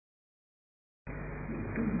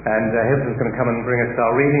And Hilton's going to come and bring us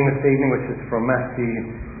our reading this evening, which is from Matthew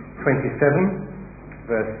 27,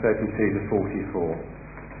 verse 32 to 44.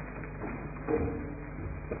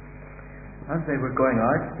 As they were going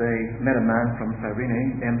out, they met a man from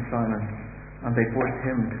Cyrene named Simon, and they forced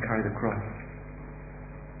him to carry the cross.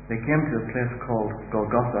 They came to a place called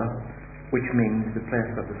Golgotha, which means the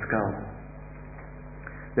place of the skull.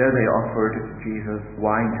 There they offered Jesus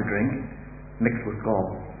wine to drink, mixed with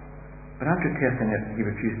gall. But after tasting it, he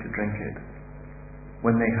refused to drink it.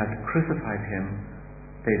 When they had crucified him,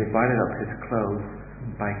 they divided up his clothes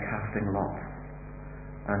by casting lots.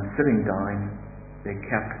 And sitting down, they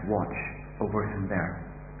kept watch over him there.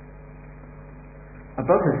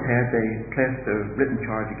 Above his head they placed a written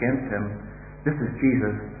charge against him: "This is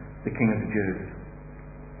Jesus, the King of the Jews."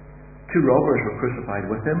 2 robbers were crucified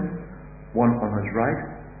with him, one on his right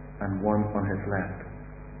and one on his left.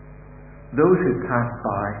 Those who passed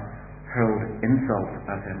by hurled insults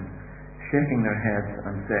at him, shaking their heads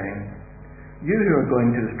and saying, "You who are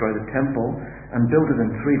going to destroy the temple and build it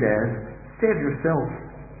in 3 days, save yourself.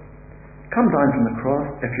 Come down from the cross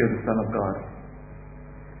if you're the Son of God."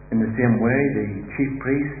 In the same way, the chief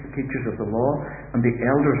priests, the teachers of the law, and the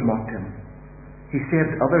elders mocked him. "He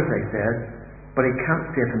saved others," they said, "but he can't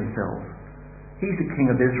save himself. He's the King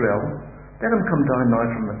of Israel. Let him come down now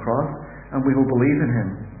from the cross, and we will believe in him.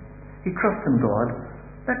 He trusts in God.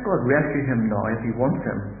 Let God rescue him now if he wants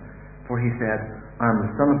him. For he said, 'I am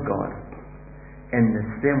the Son of God.'" In the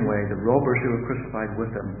same way, the robbers who were crucified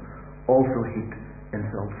with him also heaped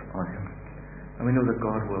insults on him. And we know that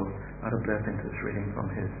God will add a blessing to this reading from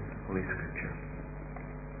his Holy Scripture.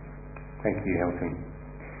 Thank you, Hilton.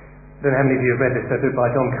 I don't know how many of you have read this book by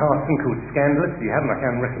John Carson called Scandalous. If you haven't, I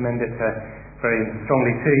can recommend it very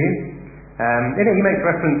strongly to you. In it he makes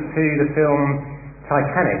reference to the film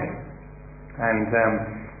Titanic and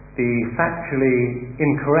the factually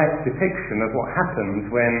incorrect depiction of what happens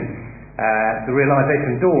when the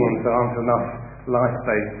realisation dawns there aren't enough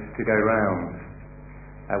lifeboats to go round.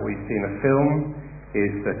 What you see in the film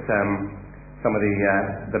is that some of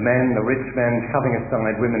the men, the rich men, shoving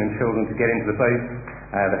aside women and children to get into the boats,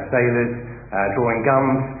 the sailors drawing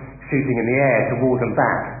guns, shooting in the air to ward them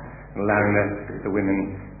back, and allowing the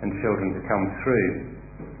women and children to come through.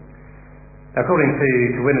 According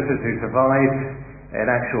to witnesses who survived, in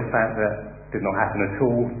actual fact that did not happen at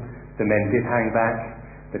all. The men did hang back,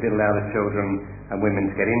 they did allow the children and women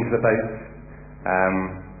to get into the boats.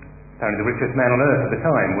 Apparently the richest man on earth at the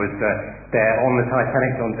time was there on the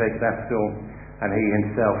Titanic, John Jacob Astor, and he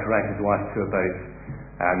himself dragged his wife to a boat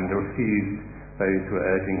and refused those who were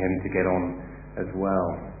urging him to get on as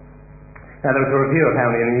well. Now there was a review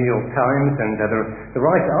apparently in the New York Times, and the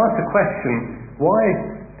writer asked the question, why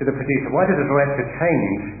did the director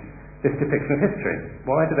change this depiction of history?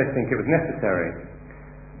 Why did they think it was necessary?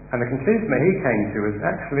 And the conclusion that he came to was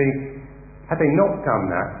actually, had they not done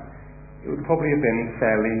that, it would probably have been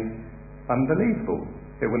fairly unbelievable.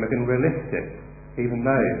 It wouldn't have been realistic, even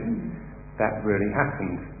though that really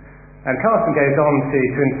happened. And Carson goes on to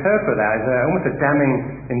interpret that as almost a damning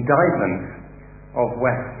indictment of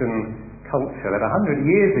Western culture, that 100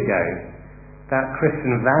 years ago that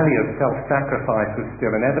Christian value of self-sacrifice was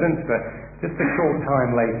still in evidence, but just a short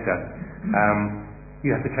time later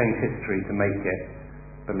you have to change history to make it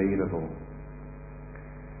believable.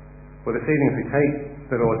 Well, this evening as we take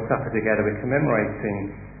the Lord's Supper together, we're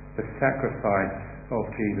commemorating the sacrifice of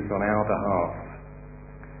Jesus on our behalf.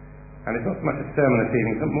 And it's not so much a sermon this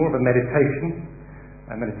evening, it's more of a meditation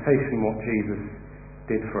on what Jesus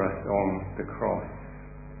did for us on the cross.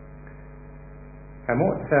 And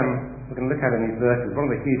what we're going to look at in these verses, one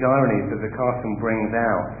of the huge ironies that Carson brings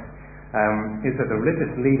out is that the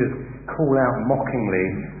religious leaders call out mockingly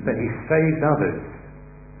that he saved others,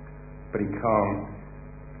 but he can't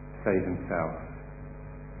save himself.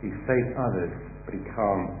 He saved others, but he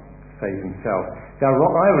can't save himself. The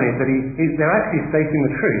irony is that they're actually stating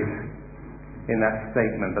the truth in that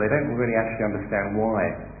statement, but they don't really actually understand why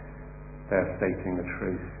they're stating the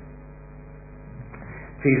truth.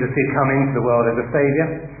 Jesus did come into the world as a saviour.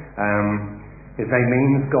 His name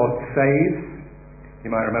means God saves. You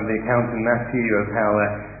might remember the account in Matthew of how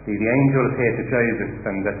the angel appeared to Joseph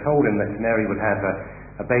and told him that Mary would have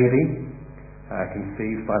a baby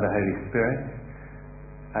conceived by the Holy Spirit,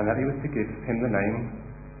 and that he was to give him the name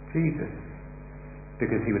Jesus,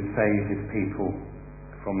 because he would save his people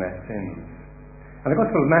from their sins. And the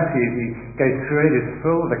Gospel of Matthew, he goes through it, is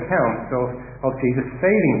full of accounts of Jesus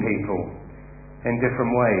saving people in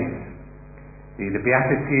different ways. The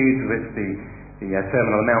Beatitudes, which the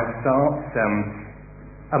Sermon on the Mount starts,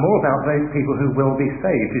 are more about those people who will be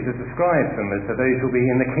saved. Jesus describes them as those who will be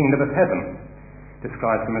in the kingdom of heaven.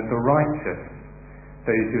 describes them as the righteous,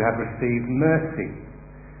 those who have received mercy,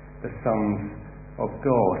 the sons of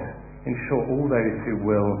God. In short, all those who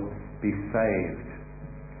will be saved.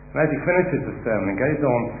 And as he finishes the sermon and goes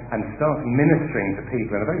on and starts ministering to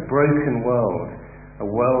people in a very broken world, a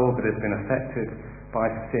world that has been affected by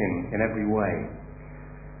sin in every way,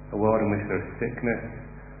 a world in which there is sickness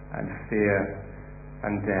and fear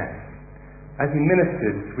and death. As he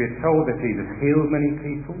ministers, we are told that Jesus healed many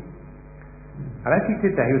people, and as he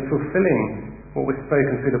did that, he was fulfilling what was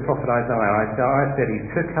spoken through the prophet Isaiah. Isaiah said he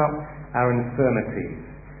took up our infirmities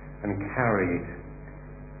and carried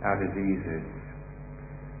our diseases.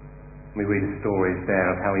 We read the stories there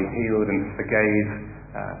of how he healed and forgave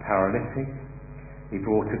paralytic. He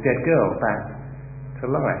brought a dead girl back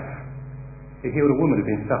to life. He healed a woman who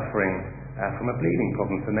had been suffering from a bleeding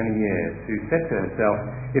problem for many years, who said to herself,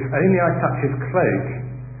 if only I touch his cloak,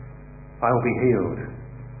 I will be healed.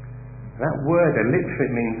 And that word there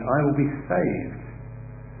literally means I will be saved.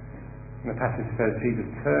 And the passage says Jesus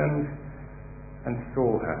turned and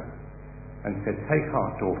saw her and said, take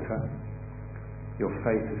heart, daughter, your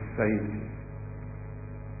faith has saved you.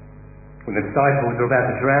 When the disciples were about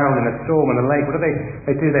to drown in a storm in the lake, what do they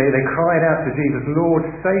do? They cried out to Jesus, Lord,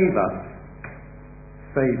 save us.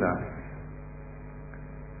 Save us.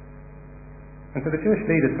 And so the Jewish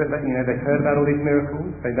leaders, they've heard about all these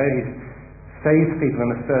miracles. They know he's saved people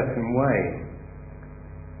in a certain way.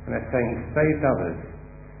 And they're saying he's saved others,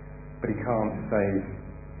 but he can't save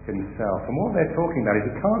himself. And what they're talking about is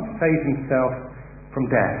he can't save himself from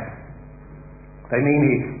death. They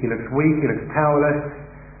mean he looks weak, he looks powerless,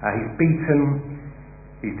 he's beaten,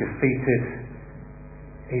 he's defeated.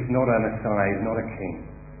 He's not a Messiah, he's not a king.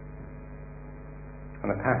 And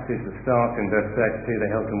the passage that starts in verse 32 that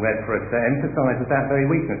Hilton read for us emphasises that very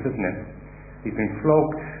weakness, doesn't it? He's been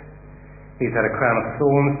flogged, he's had a crown of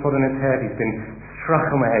thorns put on his head, he's been struck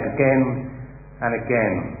on the head again and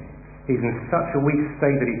again. He's in such a weak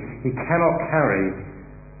state that he cannot carry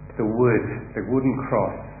the wooden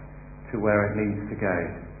cross to where it needs to go.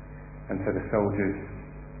 And so the soldiers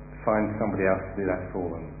find somebody else to do that for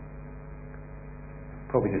them.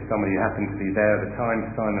 Probably just somebody who happened to be there at the time,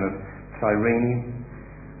 Simon of Cyrene.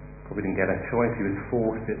 Probably didn't get a choice, he was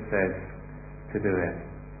forced, it says, to do it.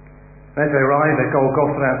 And as they arrive at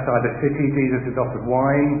Golgotha outside the city, Jesus is offered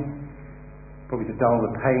wine, probably to dull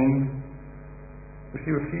the pain, which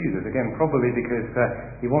he refuses, again probably because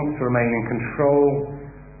he wants to remain in control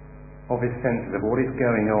of his senses of what is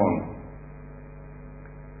going on.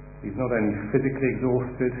 He's not only physically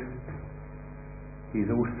exhausted, he's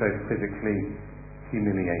also physically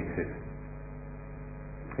humiliated.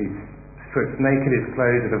 He's stripped naked, his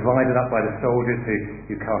clothes are divided up by the soldiers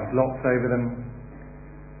who cast lots over them.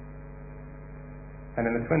 And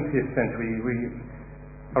in the 20th century we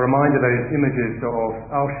are reminded of those images of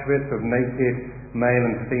Auschwitz, of naked male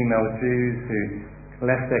and female Jews who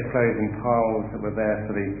left their clothes in piles that were there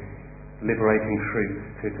for the liberating troops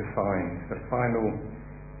to find. The final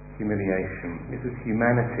humiliation. This is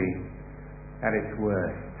humanity at its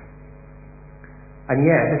worst. And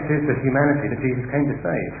yet, this is the humanity that Jesus came to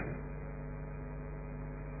save.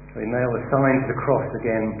 They nail the sign to the cross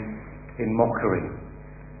again in mockery.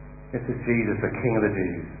 This is Jesus, the King of the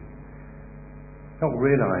Jews. Not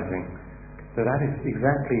realising that that is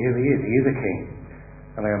exactly who he is. He is a king.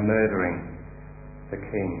 And they are murdering the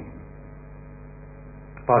king.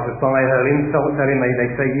 Passers-by hurl insults at him.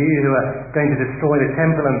 They say, you who are going to destroy the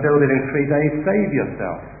temple and build it in 3 days, save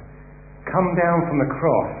yourself. Come down from the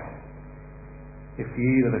cross if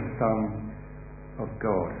you are the Son of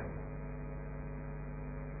God.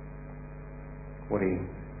 What he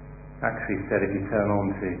actually said, if you turn on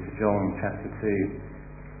to John chapter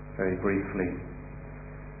 2 very briefly.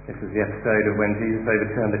 This is the episode of when Jesus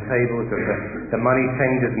overturned the tables of the money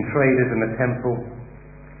changers and traders in the temple.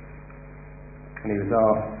 And he was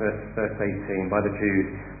asked, verse 18, by the Jews,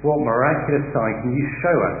 what miraculous sign can you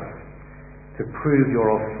show us to prove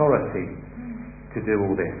your authority to do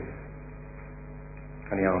all this?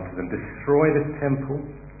 And he answered them, destroy this temple,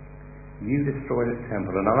 you destroy this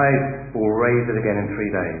temple, and I will raise it again in 3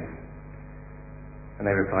 days. And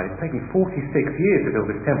they replied, it's taken 46 years to build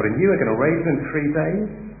this temple, and you are going to raise it in 3 days?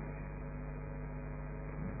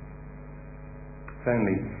 It's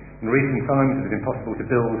only in recent times it has been possible to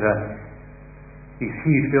build these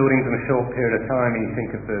huge buildings in a short period of time. You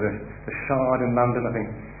think of the Shard in London, I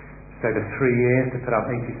think it's over 3 years to put up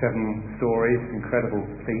 87 stories, incredible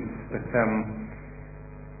feats. But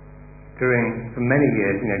for many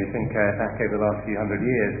years, you think back over the last few hundred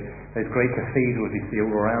years, those great cathedrals you see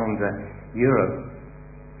all around Europe,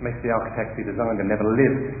 most of the architects who designed them never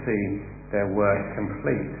lived to see their work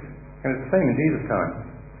complete. And it's the same in Jesus' time,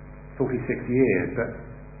 46 years, but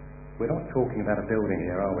we're not talking about a building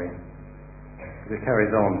here, are we? As it carries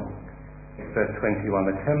on, verse 21,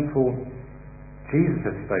 the temple Jesus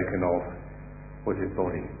had spoken of was his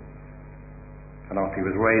body. And after he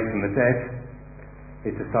was raised from the dead,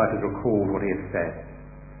 his disciples recalled what he had said.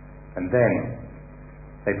 And then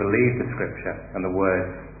they believed the scripture and the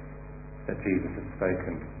words that Jesus had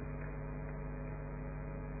spoken.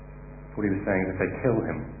 What he was saying is if they kill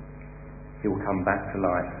him, he will come back to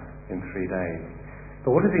life in 3 days.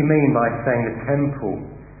 But what does he mean by saying the temple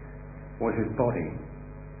was his body?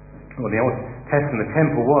 Well, in the Old Testament, the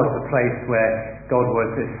temple was the place where God was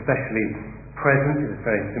especially present. It was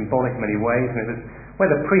very symbolic in many ways, and it was where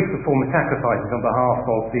the priest performed sacrifices on behalf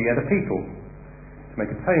of the people, to make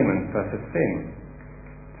atonement for sin,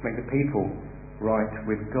 to make the people right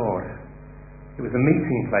with God. It was a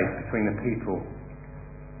meeting place between the people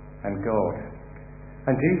and God.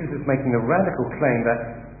 And Jesus is making a radical claim that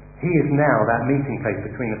he is now that meeting place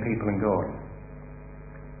between the people and God.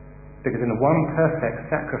 Because in the one perfect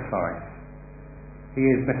sacrifice, he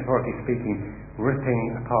is, metaphorically speaking, ripping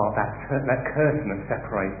apart that curtain that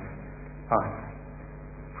separates us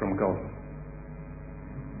from God.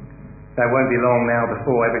 There won't be long now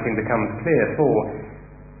before everything becomes clear for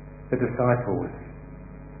the disciples.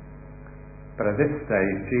 But at this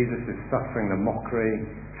stage, Jesus is suffering the mockery,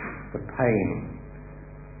 the pain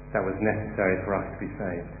that was necessary for us to be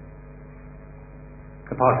saved.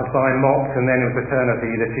 The passers-by mocked, and then it was the turn of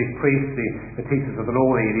the chief priests, the teachers of the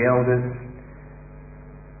law, the elders.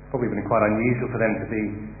 Probably been quite unusual for them to be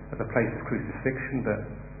at the place of crucifixion, but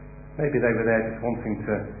maybe they were there just wanting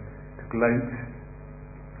to gloat,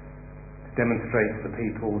 to demonstrate to the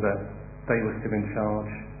people that they were still in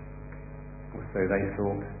charge, or so they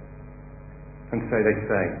thought. And so they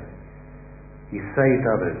say, he saved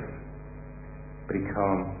others, but he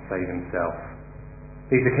can't save himself.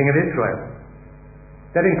 He's the King of Israel.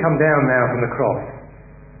 Let him come down now from the cross,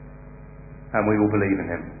 and we will believe in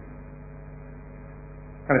him.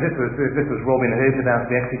 And if this was Robin Hood about to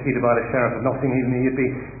be executed by the Sheriff of Nottingham, he'd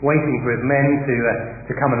be waiting for his men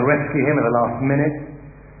to come and rescue him at the last minute,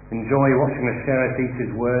 enjoy watching the Sheriff eat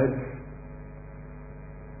his words.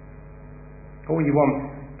 Or you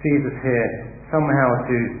want Jesus here somehow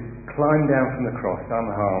to climb down from the cross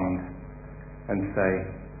unharmed and say,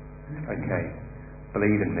 okay,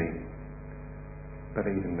 believe in me.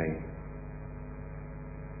 Believe in me.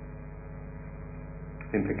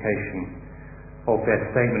 The implication of their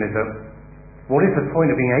statement is that what is the point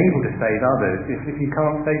of being able to save others if you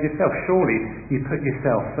can't save yourself? Surely you put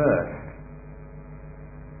yourself first.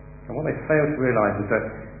 And what they fail to realise is that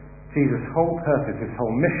Jesus' whole purpose, his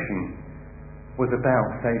whole mission, was about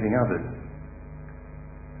saving others.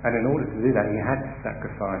 And in order to do that, he had to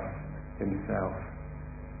sacrifice himself.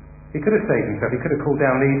 He could have saved himself. He could have called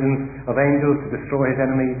down legions of angels to destroy his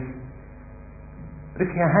enemies. But if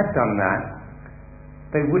he had done that,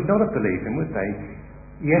 they would not have believed him, would they?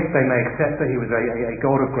 Yes, they may accept that he was a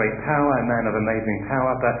God of great power, a man of amazing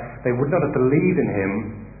power, but they would not have believed in him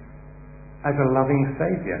as a loving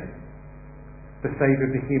Saviour, the Saviour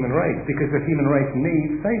of the human race, because the human race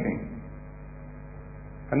needs saving.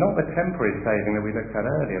 And not the temporary saving that we looked at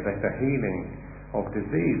earlier, but the healing of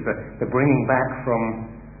disease, the bringing back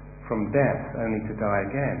from death only to die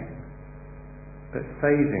again, but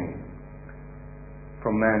saving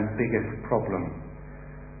from man's biggest problem,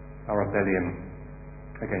 our rebellion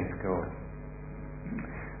against God.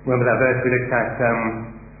 Remember that verse we looked at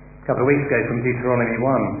a couple of weeks ago from Deuteronomy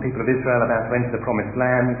 1, people of Israel about to enter the promised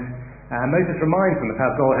land. Moses reminds them of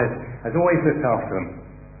how God has always looked after them.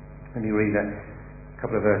 Let me read a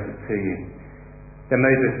couple of verses to you. Then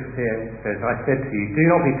Moses here says, I said to you, do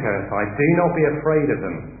not be terrified, do not be afraid of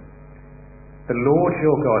them. The Lord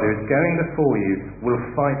your God, who is going before you, will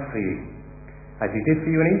fight for you, as he did for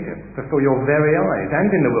you in Egypt, before your very eyes, and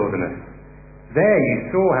in the wilderness. There you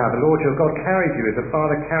saw how the Lord your God carried you as a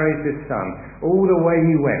father carries his son, all the way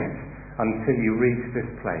you went, until you reached this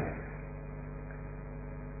place.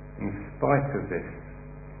 In spite of this,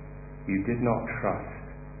 you did not trust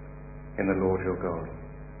in the Lord your God.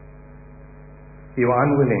 You were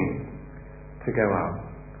unwilling to go up.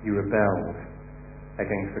 You rebelled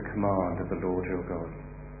against the command of the Lord your God.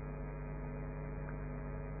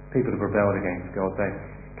 People have rebelled against God. They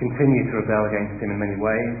continue to rebel against him in many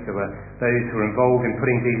ways. There were those who were involved in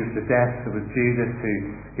putting Jesus to death. There was Judas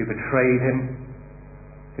who betrayed him,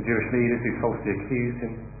 the Jewish leaders who falsely accused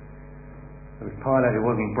him. There was Pilate who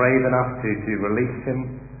wasn't brave enough to release him.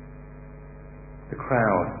 The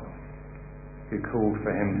crowd who called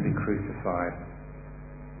for him to be crucified.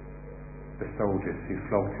 The soldiers who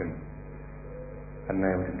flogged him and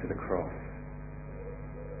nailed him to the cross.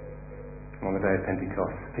 On the day of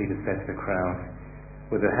Pentecost, Peter said to the crowd,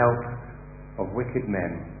 with the help of wicked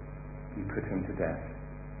men, you put him to death.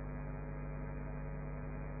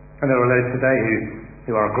 And there are those today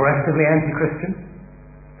who are aggressively anti-Christian,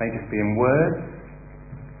 may just be in words,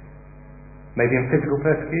 maybe in physical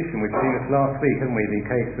persecution. We've seen this last week, haven't we? The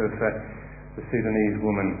case of the Sudanese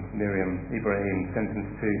woman, Miriam Ibrahim,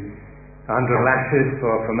 sentenced to 100 lashes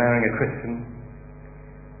for marrying a Christian,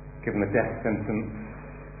 given a death sentence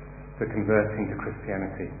for converting to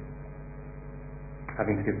Christianity,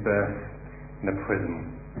 having to give birth in a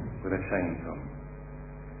prison with her chains on.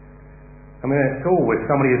 I mean, Saul was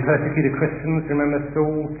somebody who persecuted Christians. Remember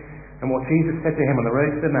Saul? And what Jesus said to him on the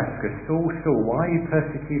road to Damascus, Saul, Saul, why are you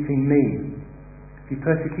persecuting me? If you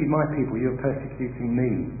persecute my people, you are persecuting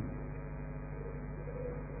me.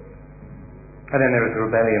 And then there is a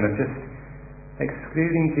rebellion of just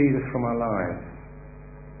excluding Jesus from our lives,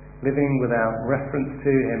 living without reference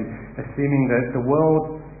to him, assuming that the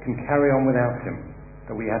world can carry on without him,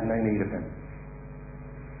 that we have no need of him.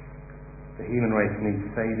 The human race needs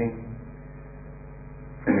saving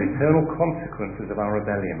from the eternal consequences of our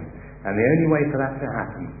rebellion. And the only way for that to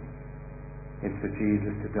happen is for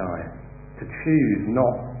Jesus to die, to choose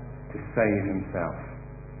not to save himself.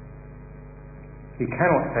 He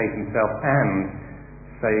cannot save himself and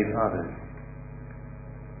save others.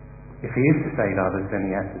 If he is to save others, then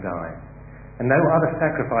he has to die. And no other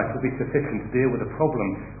sacrifice would be sufficient to deal with the problem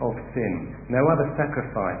of sin. No other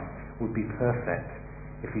sacrifice would be perfect.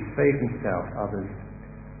 If he saved himself, others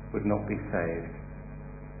would not be saved.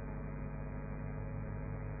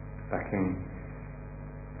 Back in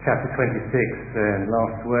chapter 26, the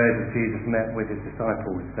last words as Jesus met with his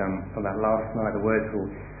disciples, from that last night, the words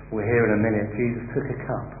we'll hear in a minute. Jesus took a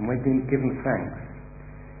cup, and when he'd given thanks,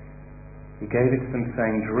 he gave it to them,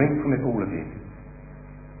 saying, drink from it, all of you.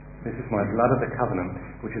 This is my blood of the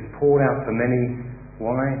covenant, which is poured out for many.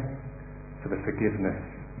 Why? For the forgiveness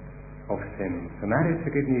of sins. And that is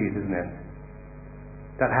the good news, isn't it?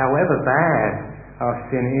 That however bad our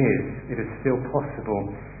sin is, it is still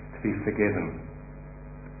possible to be forgiven.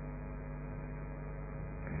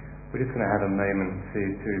 We're just going to have a moment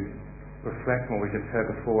to reflect on what we just heard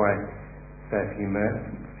before I say a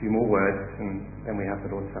few more words, and then we have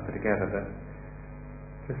the Lord's Supper together. But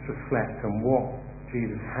just reflect on what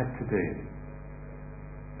Jesus had to do,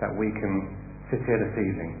 that we can sit here this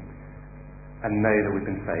evening and know that we've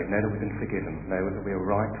been saved, know that we've been forgiven, know that we are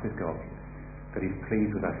right with God, that he's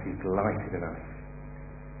pleased with us, he's delighted in us.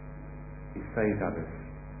 He's saved others,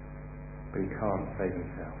 but he can't save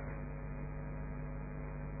himself.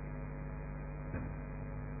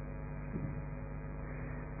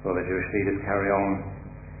 Well, the Jewish leaders carry on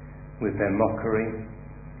with their mockery.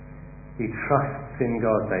 He trusts in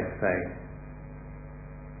God, they say.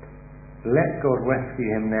 Let God rescue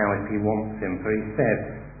him now if he wants him, for he said,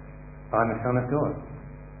 I'm the Son of God.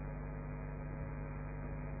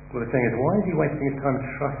 Well, the thing is, why is he wasting his time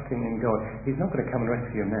trusting in God? He's not going to come and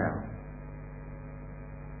rescue him now.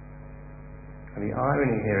 And the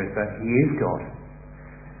irony here is that he is God,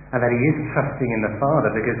 and that he is trusting in the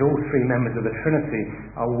Father, because all three members of the Trinity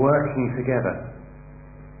are working together.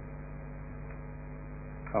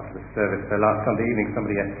 After the service, last Sunday evening,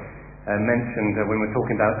 somebody mentioned when we were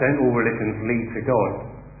talking about don't all religions lead to God,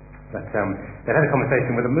 that they had a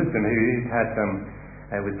conversation with a Muslim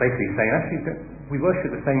who was basically saying, actually, we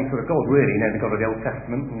worship the same sort of God, really. The God of the Old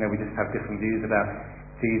Testament. We just have different views about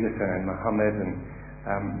Jesus and Muhammad,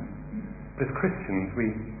 but as Christians,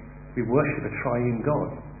 we worship a triune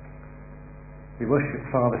God. We worship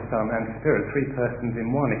Father, Son, and Spirit, three persons in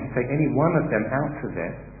one. If you take any one of them out of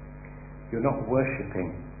it, you're not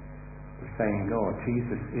worshipping the same God.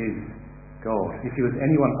 Jesus is God. If he was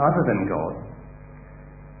anyone other than God,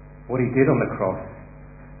 what he did on the cross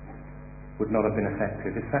would not have been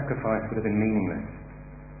effective. His sacrifice would have been meaningless.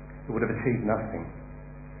 It would have achieved nothing.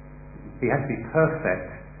 He had to be perfect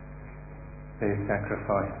for his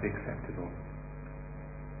sacrifice to be acceptable.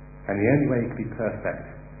 And the only way he could be perfect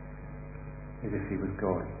is if he was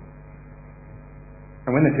God.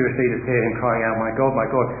 And when the Jewish leaders hear him crying out, my God,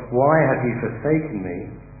 why have you forsaken me?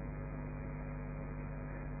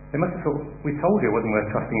 They must have thought, we told you it wasn't worth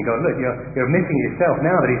trusting in God. Look, you're admitting yourself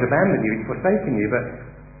now that he's abandoned you, he's forsaken you. But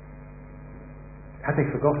had they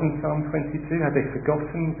forgotten Psalm 22? Had they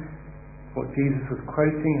forgotten what Jesus was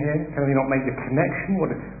quoting here? Can they not make the connection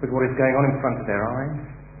with what is going on in front of their eyes?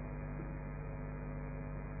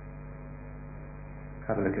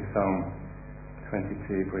 Have a look at Psalm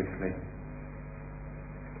 22 briefly.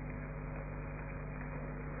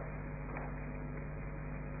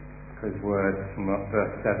 Those words from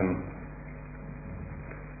verse 7.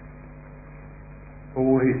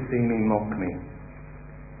 All who see me mock me.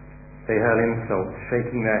 They hurl insults,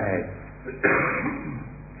 shaking their heads.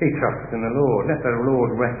 He trusts in the Lord. Let the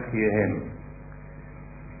Lord rescue him.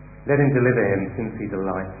 Let him deliver him, since he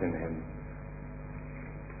delights in him.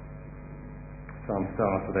 Psalm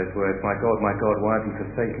starts with those words, my God, why have you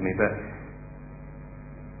forsaken me? But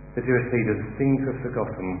the Jewish leaders seem to have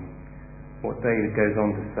forgotten what David goes on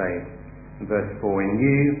to say in verse 4. In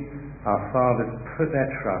you our fathers put their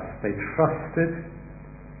trust. They trusted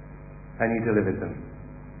and you delivered them.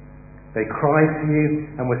 They cried to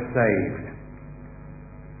you and were saved.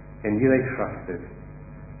 In you they trusted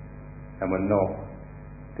and were not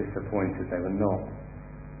disappointed. They were not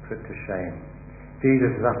put to shame.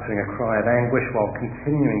 Jesus is uttering a cry of anguish while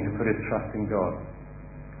continuing to put his trust in God.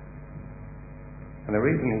 And the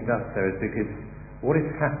reason he does so is because what is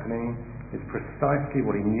happening is precisely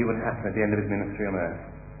what he knew would happen at the end of his ministry on earth.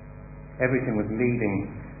 Everything was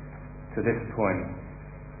leading to this point.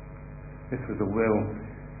 This was the will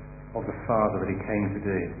of the Father that he came to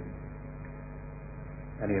do.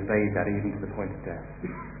 And he obeyed that even to the point of death.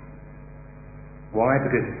 Why?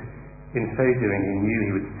 Because in so doing he knew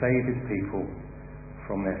he would save his people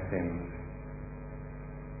from their sins.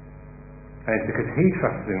 And it's because he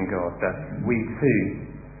trusted in God that we too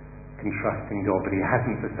can trust in God, but he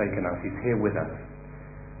hasn't forsaken us. He's here with us.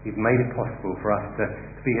 He's made it possible for us to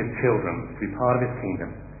be his children, to be part of his kingdom,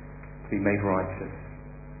 to be made righteous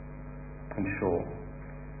and sure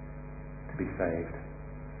to be saved.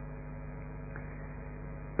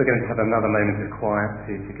 We're going to have another moment of quiet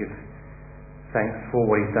to give thanks for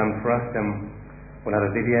what he's done for us, and we'll have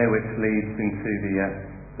a video which leads into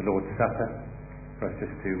the Lord's Supper for us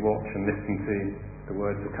just to watch and listen to. The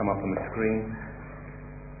words will come up on the screen,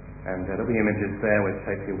 and there'll be images there which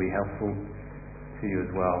hopefully will be helpful to you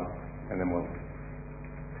as well, and then we'll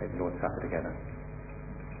take the Lord's Supper together.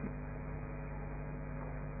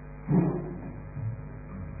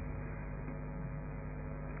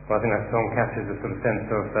 Well, I think that song captures a sort of sense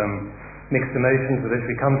of mixed emotions with which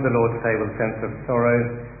we come to the Lord's table, a sense of sorrow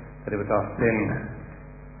that it was our sin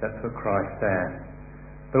that put Christ there,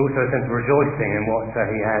 but also a sense of rejoicing in what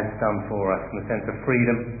he has done for us, and a sense of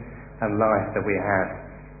freedom and life that we have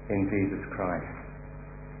in Jesus Christ.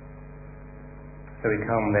 So we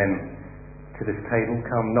come then to this table,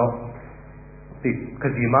 come not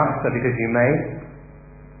because you must, but because you may.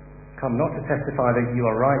 Come not to testify that you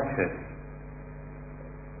are righteous,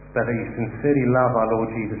 but that you sincerely love our Lord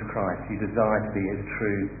Jesus Christ. You desire to be his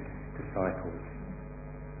true disciples.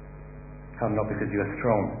 Come not because you are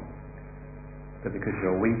strong, but because you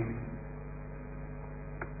are weak.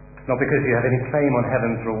 Not because you have any claim on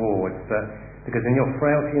heaven's rewards, but because in your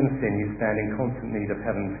frailty and sin you stand in constant need of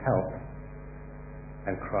heaven's help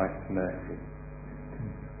and Christ's mercy.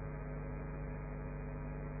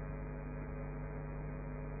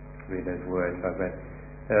 Read those words I read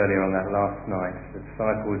earlier on that last night. The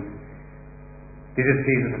disciples did as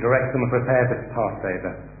Jesus directed them and prepared the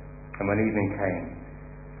Passover. And when evening came,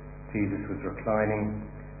 Jesus was reclining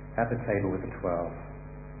at the table with the 12.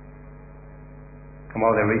 And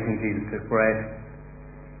while they were eating, Jesus took bread,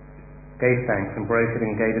 gave thanks, and broke it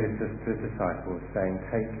and gave it to his disciples, saying,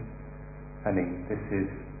 "Take and eat. This is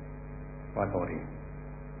my body."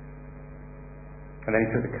 And then he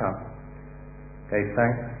took the cup, gave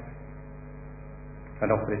thanks, and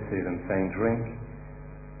offered it to them, saying, "Drink,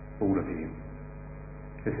 all of you.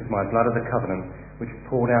 This is my blood of the covenant, which is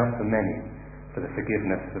poured out for many for the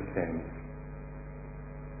forgiveness of sins.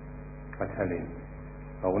 I tell you,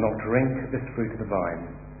 I will not drink of this fruit of the vine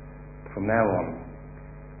from now on,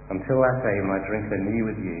 until that day when I drink it anew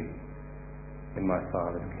with you in my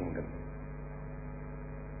Father's kingdom."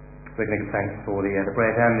 We're going to give thanks for the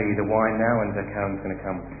bread and the wine now, and Karen's going to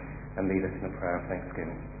come and lead us in a prayer of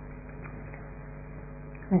thanksgiving.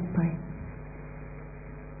 Let's pray.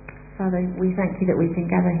 Father, we thank you that we can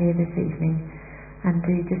gather here this evening and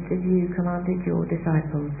do just as you commanded your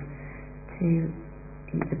disciples, to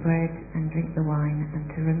eat the bread and drink the wine, and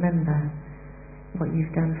to remember what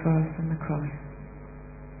you've done for us on the cross.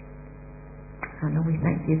 And Lord, we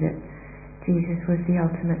thank you that Jesus was the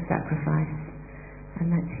ultimate sacrifice,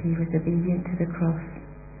 and that he was obedient to the cross.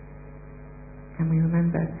 And we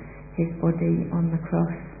remember his body on the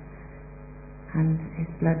cross and his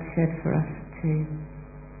blood shed for us too.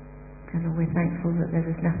 And Lord, we're thankful that there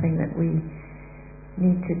is nothing that we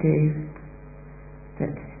need to do,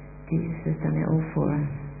 that Jesus has done it all for us.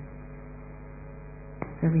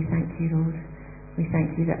 So we thank you, Lord. We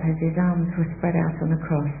thank you that as his arms were spread out on the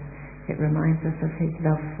cross, it reminds us of his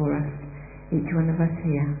love for us, each one of us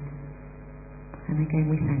here. And again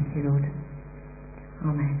we thank you, Lord.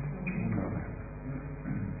 Amen. Amen.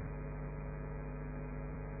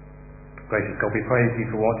 Gracious God, we praise you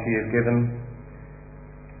for what you have given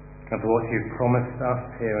and for what you've promised us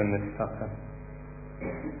here in this supper.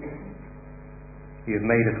 You have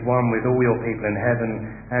made us one with all your people in heaven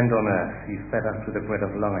and on earth. You fed us with the bread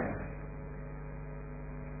of life,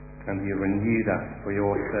 and you renewed us for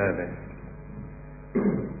your service.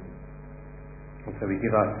 And so we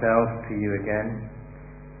give ourselves to you again,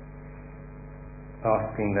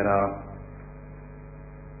 asking that our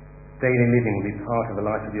daily living will be part of the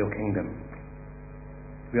life of your kingdom.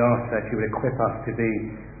 We ask that you would equip us to be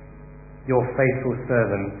your faithful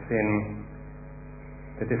servants in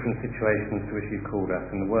the different situations to which you've called us,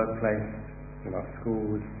 in the workplace, in our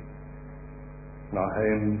schools, in our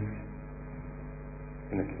homes,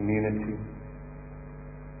 in the community.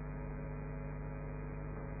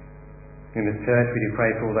 In this church we do pray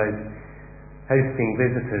for all those hosting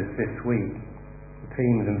visitors this week, the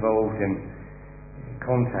teams involved in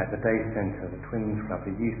Contact, the Day Centre, the Twins Club,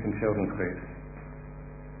 the Youth and Children's Groups.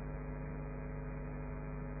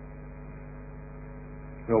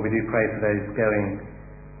 Lord, we do pray for those going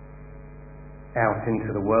out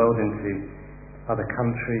into the world, into other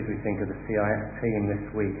countries. We think of the CIS team this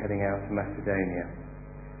week heading out to Macedonia.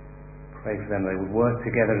 Pray for them they would work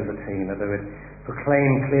together as a team, that they would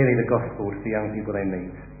proclaim clearly the gospel to the young people they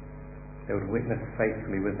meet. They would witness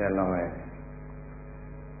faithfully with their lives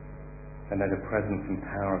and know the presence and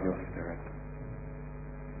power of your Spirit.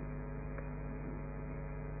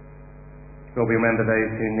 Lord, we remember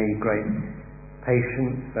those who need great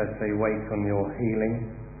patience as they wait on your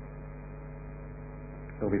healing.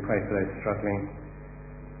 Lord, we pray for those struggling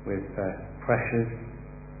with pressures.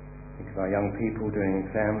 Think of our young people doing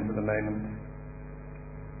exams at the moment.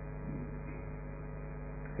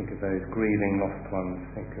 Think of those grieving lost ones.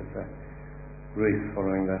 Think of Ruth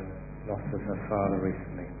following the loss of her father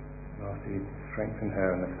recently. Ask you to strengthen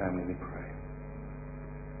her and the family, we pray.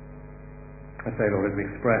 I say, Lord, as we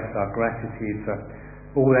express our gratitude for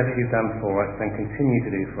all that you've done for us and continue to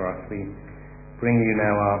do for us, we bring you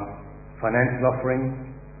now our financial offerings.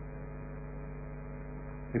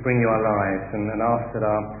 We bring you our lives and ask that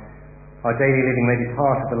our daily living may be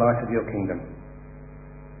part of the light of your kingdom,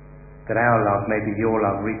 that our love may be your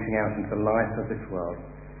love, reaching out into the life of this world.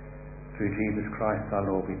 Through Jesus Christ our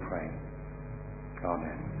Lord we pray.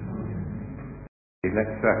 Amen.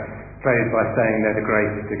 Let's close by saying the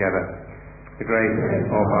grace together. The grace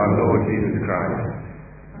of our Lord Jesus Christ,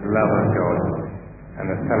 the love of God, and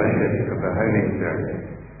the fellowship of the Holy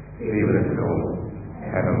Spirit be with us all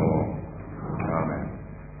evermore. Amen.